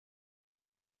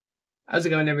How's it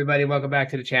going, everybody? Welcome back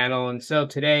to the channel. And so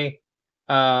today,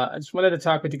 I just wanted to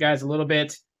talk with you guys a little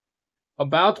bit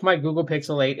about my Google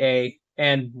Pixel 8a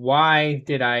and why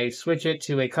did I switch it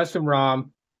to a custom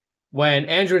ROM when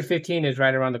Android 15 is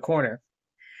right around the corner.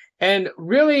 And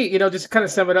really, just to kind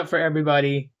of sum it up for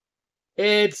everybody,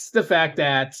 it's the fact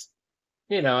that,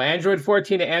 Android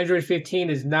 14 to Android 15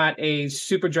 is not a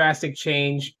super drastic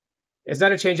change. It's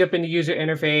not a change up in the user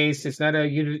interface. It's not a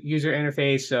user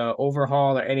interface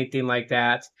overhaul or anything like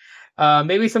that.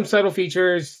 Maybe some subtle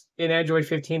features in Android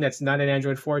 15 that's not in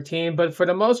Android 14, but for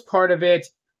the most part of it,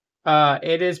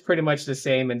 it is pretty much the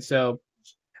same. And so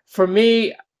for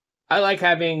me, I like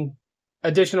having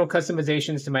additional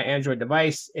customizations to my Android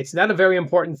device. It's not a very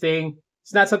important thing.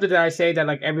 It's not something that I say that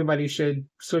like everybody should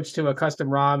switch to a custom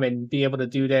ROM and be able to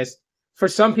do this. For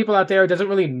some people out there, it doesn't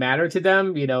really matter to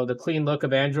them. The clean look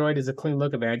of Android is a clean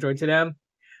look of Android to them.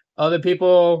 Other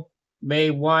people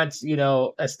may want,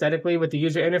 aesthetically with the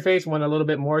user interface, want a little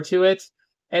bit more to it.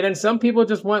 And then some people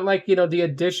just want like, the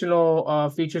additional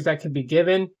features that can be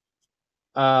given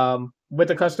with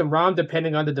the custom ROM,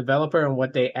 depending on the developer and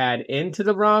what they add into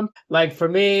the ROM. Like for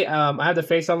me, I have the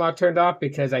face unlock turned off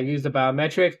because I use the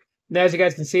biometric. And as you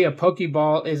guys can see, a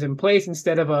Pokeball is in place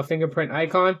instead of a fingerprint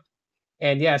icon.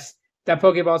 And yes, that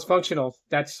Pokeball is functional.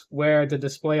 That's where the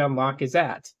display unlock is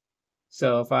at.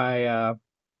 So if I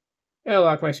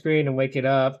lock my screen and wake it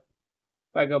up,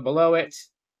 if I go below it,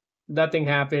 nothing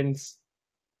happens.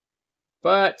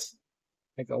 But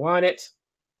I go on it,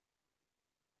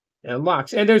 it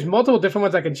unlocks. And there's multiple different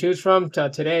ones I can choose from.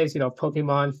 Today's,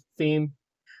 Pokemon theme.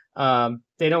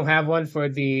 They don't have one for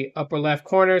the upper left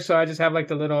corner, so I just have like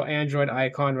the little Android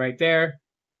icon right there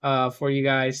for you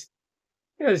guys.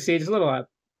 To see just a little,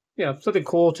 something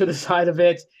cool to the side of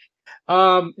it.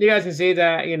 You guys can see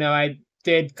that, I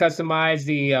did customize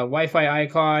the Wi-Fi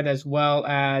icon as well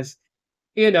as,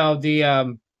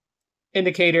 the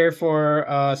indicator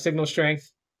for signal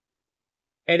strength.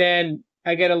 And then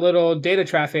I get a little data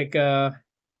traffic,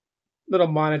 little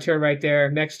monitor right there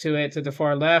next to it to the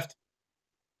far left.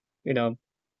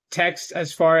 Text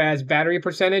as far as battery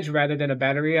percentage rather than a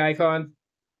battery icon.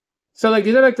 So like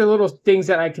these are like the little things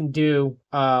that I can do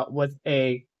with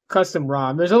a custom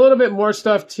ROM. There's a little bit more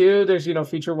stuff too. There's,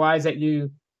 feature wise that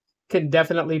you can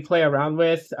definitely play around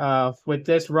with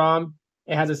this ROM.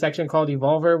 It has a section called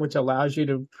Evolver, which allows you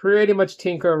to pretty much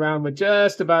tinker around with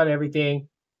just about everything.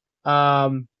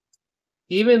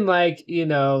 Even like,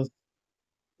 the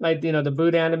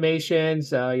boot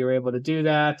animations, you're able to do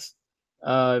that.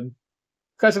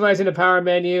 Customizing the power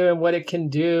menu and what it can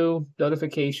do,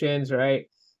 notifications, right?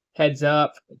 Heads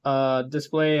up,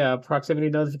 display proximity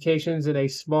notifications in a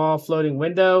small floating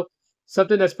window.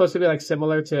 Something that's supposed to be like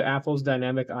similar to Apple's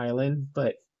dynamic island,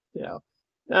 but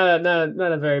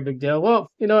not a very big deal.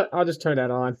 Well, you know what? I'll just turn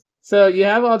that on. So you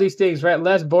have all these things, right?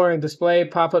 Less boring display,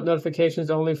 pop-up notifications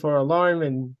only for alarm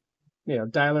and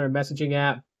dialer and messaging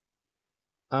app.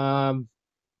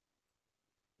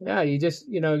 Yeah, you just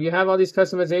you have all these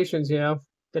customizations,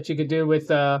 that you could do with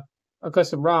a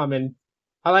custom ROM, and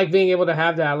I like being able to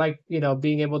have that. I like,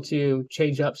 being able to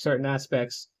change up certain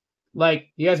aspects. Like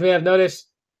you guys may have noticed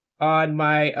on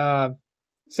my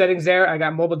settings there, I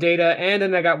got mobile data and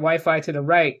then I got Wi-Fi to the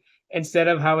right instead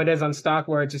of how it is on stock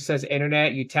where it just says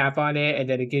internet. You tap on it and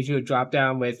then it gives you a drop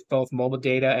down with both mobile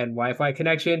data and Wi-Fi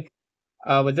connection.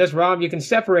 With this ROM, you can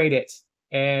separate it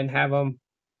and have them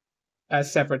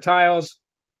as separate tiles.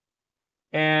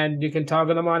 And you can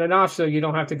toggle them on and off so you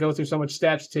don't have to go through so much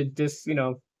steps to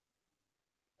disable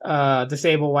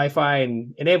Wi-Fi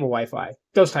and enable Wi-Fi,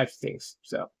 those types of things.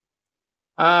 So,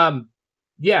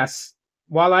 yes,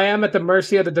 while I am at the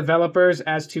mercy of the developers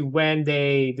as to when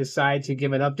they decide to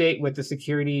give an update with the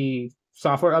security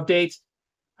software updates,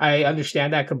 I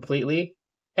understand that completely.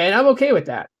 And I'm okay with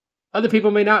that. Other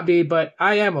people may not be, but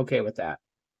I am okay with that.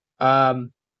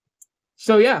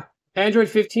 So yeah, Android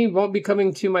 15 won't be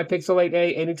coming to my Pixel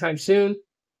 8a anytime soon,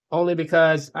 only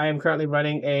because I am currently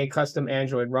running a custom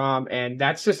Android ROM, and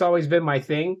that's just always been my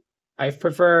thing. I've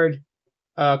preferred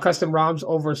custom ROMs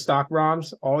over stock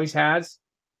ROMs, always has.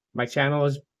 My channel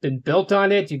has been built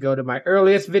on it. You go to my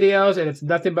earliest videos, and it's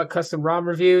nothing but custom ROM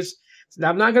reviews. So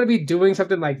I'm not going to be doing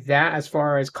something like that as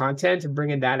far as content and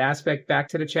bringing that aspect back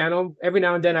to the channel. Every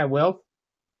now and then I will.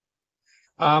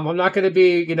 I'm not going to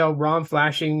be, ROM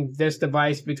flashing this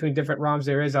device between different ROMs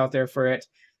there is out there for it.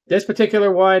 This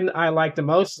particular one I like the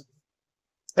most.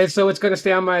 And so it's going to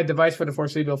stay on my device for the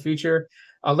foreseeable future,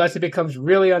 unless it becomes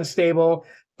really unstable.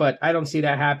 But I don't see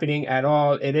that happening at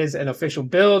all. It is an official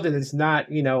build. It is not,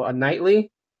 a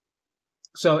nightly.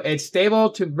 So it's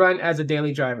stable to run as a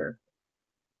daily driver.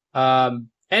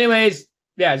 Anyways,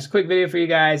 yeah, just a quick video for you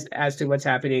guys as to what's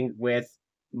happening with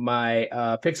my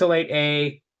Pixel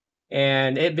 8a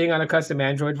and it being on a custom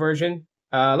Android version.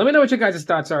 Let me know what your guys'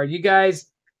 thoughts are. Are you guys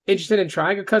interested in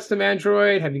trying a custom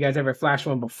Android? Have you guys ever flashed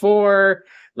one before?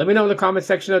 Let me know in the comment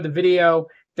section of the video.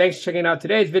 Thanks for checking out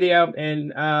today's video,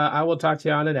 and I will talk to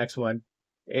you on the next one.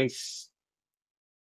 Peace.